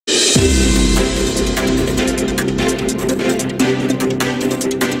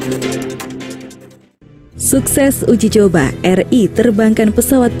Sukses uji coba, RI terbangkan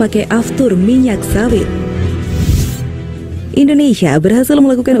pesawat pakai aftur minyak sawit. Indonesia berhasil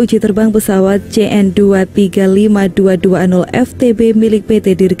melakukan uji terbang pesawat CN235-220 FTB milik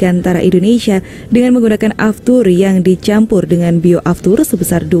PT Dirgantara Indonesia dengan menggunakan aftur yang dicampur dengan bioavtur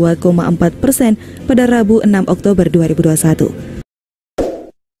sebesar 2,4% pada Rabu 6 Oktober 2021.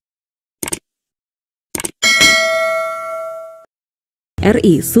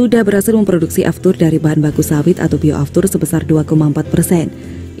 RI sudah berhasil memproduksi aftur dari bahan baku sawit atau bioavtur sebesar 2,4%.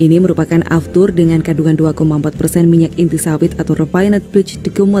 Ini merupakan aftur dengan kandungan 2,4% minyak inti sawit atau refined bleached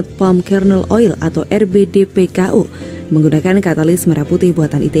decommissioned palm kernel oil atau RBDPKO menggunakan katalis merah putih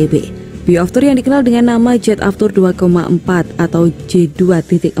buatan ITB. Bioavtur yang dikenal dengan nama Jet Aftur 2,4 atau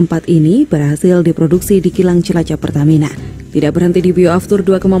J2.4 ini berhasil diproduksi di kilang Cilacap Pertamina. Tidak berhenti di bioavtur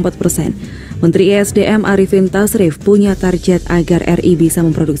 2,4%. Menteri ESDM Arifin Tasrif punya target agar RI bisa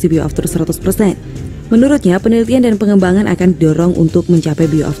memproduksi bioavtur 100%. Menurutnya, penelitian dan pengembangan akan didorong untuk mencapai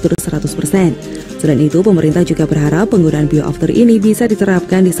bioavtur 100%. Selain itu, pemerintah juga berharap penggunaan bioavtur ini bisa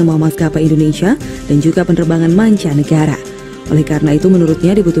diterapkan di semua maskapai Indonesia dan juga penerbangan mancanegara. Oleh karena itu,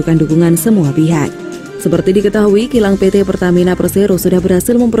 menurutnya dibutuhkan dukungan semua pihak. Seperti diketahui, kilang PT Pertamina Persero sudah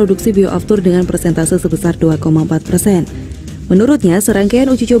berhasil memproduksi bioavtur dengan persentase sebesar 2,4%. Menurutnya, serangkaian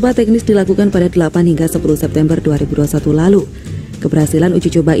uji coba teknis dilakukan pada 8 hingga 10 September 2021 lalu. Keberhasilan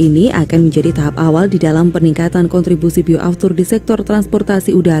uji coba ini akan menjadi tahap awal di dalam peningkatan kontribusi bioavtur di sektor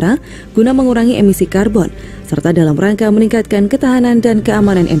transportasi udara guna mengurangi emisi karbon, serta dalam rangka meningkatkan ketahanan dan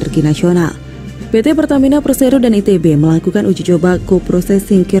keamanan energi nasional. PT Pertamina Persero dan ITB melakukan uji coba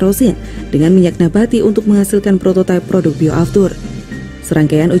co-processing kerosin dengan minyak nabati untuk menghasilkan prototipe produk bioavtur.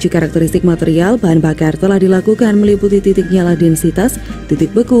 Serangkaian uji karakteristik material bahan bakar telah dilakukan meliputi titik nyala densitas,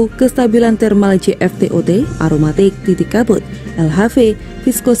 titik beku, kestabilan thermal JFTOT, aromatik, titik kabut, LHV,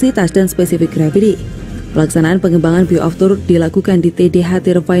 viskositas, dan spesifik gravity. Pelaksanaan pengembangan bioavtur dilakukan di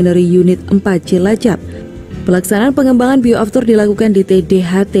TDHT Refinery Unit 4 Cilacap. Pelaksanaan pengembangan bioavtur dilakukan di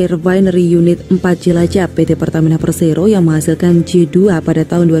TDHT Refinery Unit 4 Cilacap PT Pertamina Persero yang menghasilkan J2 pada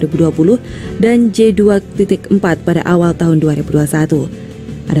tahun 2020 dan J2.4 pada awal tahun 2021.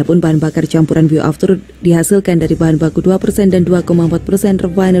 Adapun bahan bakar campuran bioavtur dihasilkan dari bahan baku 2% dan 2,4%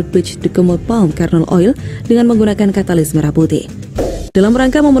 refined bleached decommissioned palm kernel oil dengan menggunakan katalis merah putih. Dalam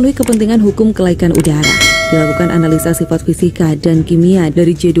rangka memenuhi kepentingan hukum kelaikan udara, dilakukan analisa sifat fisika dan kimia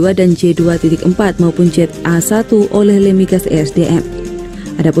dari J2 dan J2.4 maupun Jet A1 oleh Lemigas ESDM.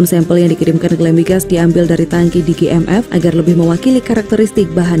 Adapun sampel yang dikirimkan ke Lemigas diambil dari tangki di GMF agar lebih mewakili karakteristik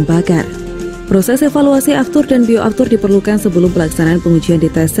bahan bakar. Proses evaluasi aftur dan bioavtur diperlukan sebelum pelaksanaan pengujian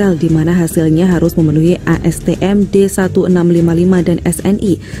di tes sel, di mana hasilnya harus memenuhi ASTM D1655 dan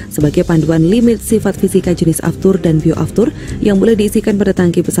SNI sebagai panduan limit sifat fisika jenis aftur dan bioavtur yang boleh diisikan pada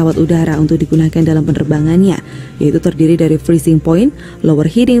tangki pesawat udara untuk digunakan dalam penerbangannya, yaitu terdiri dari freezing point, lower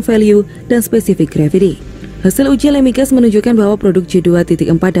heating value, dan specific gravity. Hasil uji Lemigas menunjukkan bahwa produk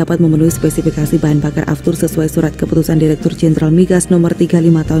J2.4 dapat memenuhi spesifikasi bahan bakar aftur sesuai surat keputusan Direktur Jenderal Migas nomor 35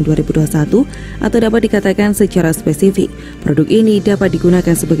 tahun 2021 atau dapat dikatakan secara spesifik, produk ini dapat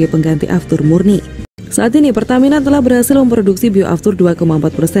digunakan sebagai pengganti aftur murni. Saat ini Pertamina telah berhasil memproduksi bioavtur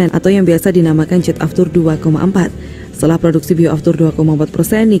 2,4% atau yang biasa dinamakan Jet Aftur 2,4. Setelah produksi bioavtur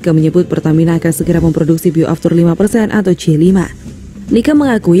 2,4%, Nika menyebut Pertamina akan segera memproduksi bioavtur 5% atau J5. Nika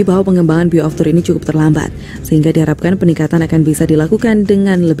mengakui bahwa pengembangan bioavtur ini cukup terlambat, sehingga diharapkan peningkatan akan bisa dilakukan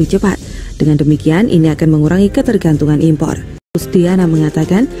dengan lebih cepat. Dengan demikian, ini akan mengurangi ketergantungan impor. Diana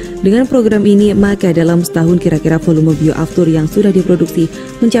mengatakan, dengan program ini, maka dalam setahun kira-kira volume bioavtur yang sudah diproduksi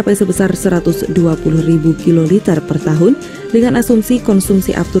mencapai sebesar 120.000 kiloliter per tahun, dengan asumsi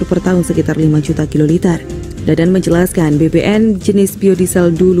konsumsi aftur per tahun sekitar 5 juta kiloliter. Dadan menjelaskan, BBM jenis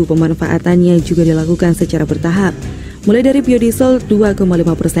biodiesel dulu pemanfaatannya juga dilakukan secara bertahap, mulai dari biodiesel 2,5%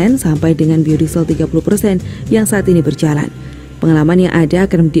 sampai dengan biodiesel 30% yang saat ini berjalan. Pengalaman yang ada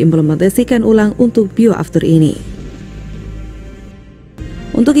akan diimplementasikan ulang untuk bioavtur ini.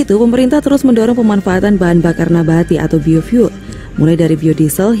 Untuk itu, pemerintah terus mendorong pemanfaatan bahan bakar nabati atau biofuel, mulai dari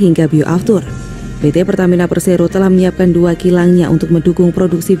biodiesel hingga bioavtur. PT Pertamina Persero telah menyiapkan 2 kilangnya untuk mendukung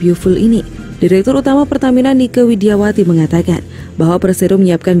produksi biofuel ini. Direktur Utama Pertamina Nike Widiawati mengatakan bahwa Persero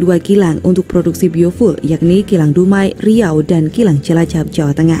menyiapkan 2 kilang untuk produksi biofuel, yakni Kilang Dumai, Riau, dan Kilang Cilacap,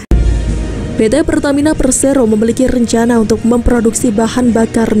 Jawa Tengah. PT Pertamina Persero memiliki rencana untuk memproduksi bahan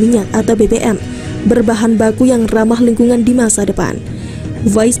bakar minyak atau BBM berbahan baku yang ramah lingkungan di masa depan.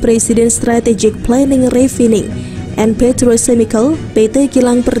 Vice President Strategic Planning Refining and Petrochemical PT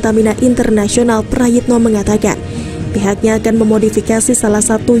Kilang Pertamina Internasional Prayitno mengatakan pihaknya akan memodifikasi salah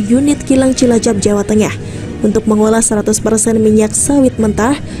satu unit kilang Cilacap, Jawa Tengah untuk mengolah 100% minyak sawit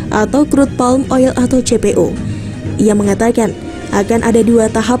mentah atau crude palm oil atau CPO. Ia mengatakan akan ada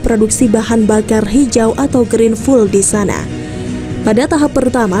 2 tahap produksi bahan bakar hijau atau green fuel di sana. Pada tahap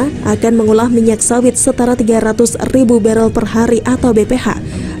pertama akan mengolah minyak sawit setara 300.000 barrel per hari atau BPH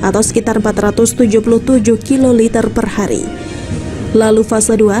atau sekitar 477 kiloliter per hari. Lalu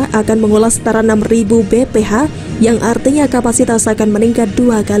fase 2 akan mengolah setara 6.000 BPH yang artinya kapasitas akan meningkat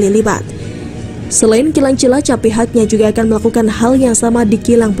 2 kali lipat. Selain kilang Cilacap, pihaknya juga akan melakukan hal yang sama di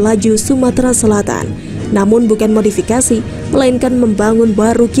kilang Pelaju, Sumatera Selatan. Namun bukan modifikasi, melainkan membangun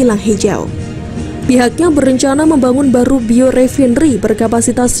baru kilang hijau. Pihaknya berencana membangun baru biorefinery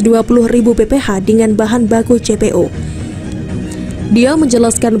berkapasitas 20.000 BPH dengan bahan baku CPO. Dia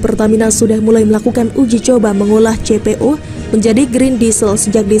menjelaskan Pertamina sudah mulai melakukan uji coba mengolah CPO menjadi green diesel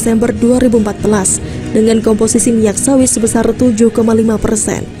sejak Desember 2014 dengan komposisi minyak sawit sebesar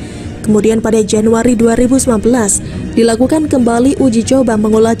 7,5%. Kemudian pada Januari 2019 dilakukan kembali uji coba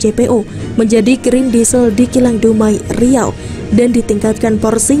mengolah CPO menjadi green diesel di kilang Dumai, Riau dan ditingkatkan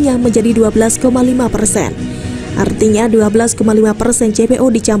porsinya menjadi 12,5%. Artinya 12,5% CPO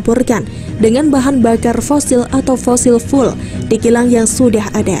dicampurkan dengan bahan bakar fosil atau fossil fuel di kilang yang sudah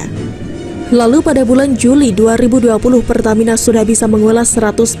ada. Lalu pada bulan Juli 2020 Pertamina sudah bisa mengolah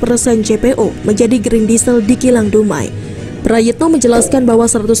 100% CPO menjadi green diesel di kilang Dumai. Prayitno menjelaskan bahwa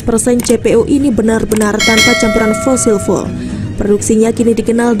 100% CPO ini benar-benar tanpa campuran fosil fuel. Produksinya kini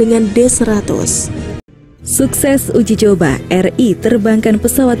dikenal dengan D100. Sukses uji coba, RI terbangkan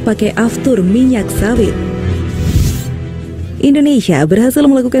pesawat pakai aftur minyak sawit. Indonesia berhasil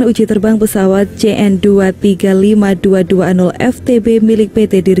melakukan uji terbang pesawat CN235-220 FTB milik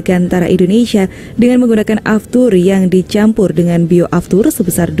PT Dirgantara Indonesia dengan menggunakan aftur yang dicampur dengan bioavtur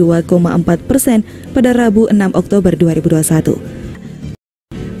sebesar 2,4% pada Rabu 6 Oktober 2021.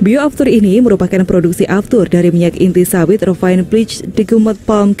 Bioavtur ini merupakan produksi aftur dari minyak inti sawit refined bleached digunakan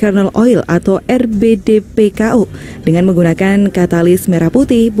palm kernel oil atau RBDPKO dengan menggunakan katalis merah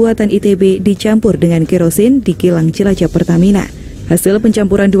putih buatan ITB dicampur dengan kerosin di kilang Cilacap Pertamina. Hasil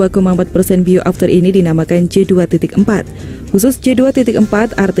pencampuran 2,4% bioavtur ini dinamakan J2.4. Khusus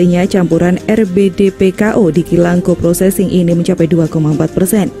J2.4 artinya campuran RBDPKO di kilang co-processing ini mencapai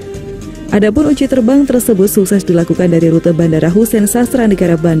 2,4%. Adapun uji terbang tersebut sukses dilakukan dari rute Bandara Hussein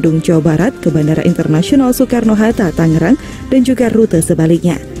Sastranegara Bandung, Jawa Barat ke Bandara Internasional Soekarno-Hatta, Tangerang, dan juga rute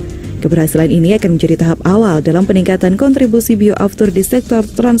sebaliknya. Keberhasilan ini akan menjadi tahap awal dalam peningkatan kontribusi bioavtur di sektor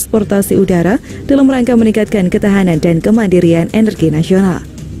transportasi udara dalam rangka meningkatkan ketahanan dan kemandirian energi nasional.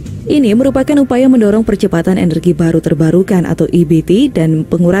 Ini merupakan upaya mendorong percepatan energi baru terbarukan atau EBT dan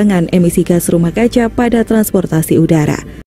pengurangan emisi gas rumah kaca pada transportasi udara.